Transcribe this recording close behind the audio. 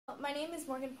My name is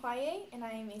Morgan Ployer, and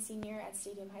I am a senior at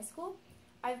Stadium High School.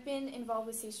 I've been involved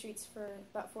with Safe Streets for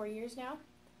about 4 years now.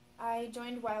 I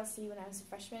joined YLC when I was a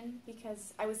freshman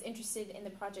because I was interested in the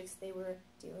projects they were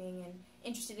doing and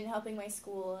interested in helping my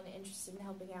school and interested in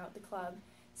helping out the club.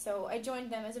 So I joined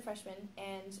them as a freshman,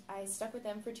 and I stuck with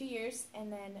them for 2 years,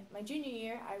 and then my junior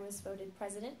year I was voted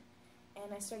president,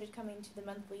 and I started coming to the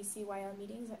monthly CYL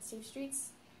meetings at Safe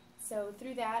Streets. So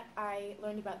through that, I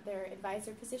learned about their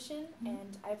advisor position,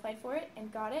 and I applied for it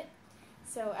and got it.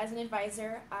 So as an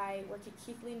advisor, I work at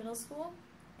Keithley Middle School,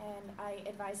 and I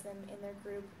advise them in their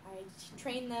group. I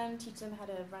train them, teach them how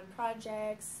to run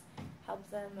projects, help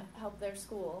their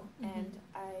school, and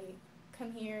I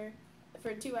come here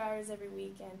for 2 hours every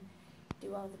week and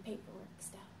do all the paperwork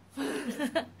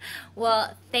stuff.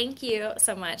 Well, thank you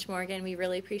so much, Morgan. We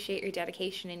really appreciate your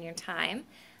dedication and your time.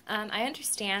 I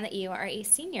understand that you are a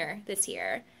senior this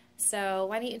year, so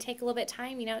why don't you take a little bit of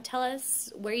time, tell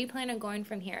us where you plan on going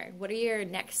from here. What are your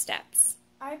next steps?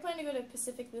 I plan to go to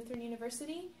Pacific Lutheran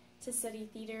University to study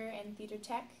theater and theater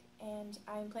tech, and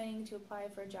I'm planning to apply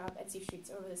for a job at Safe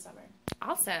Streets over the summer.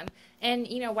 Awesome. And,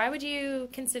 why would you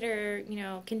consider,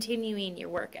 continuing your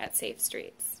work at Safe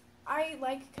Streets? I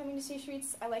like coming to Safe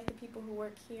Streets. I like the people who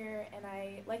work here, and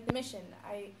I like the mission.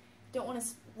 I don't want to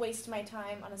waste my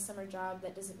time on a summer job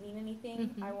that doesn't mean anything.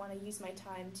 I want to use my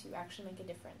time to actually make a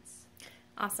difference.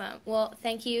 Awesome. Well,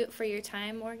 thank you for your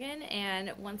time, Morgan,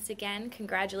 and once again,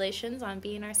 congratulations on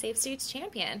being our Safe Streets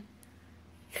champion.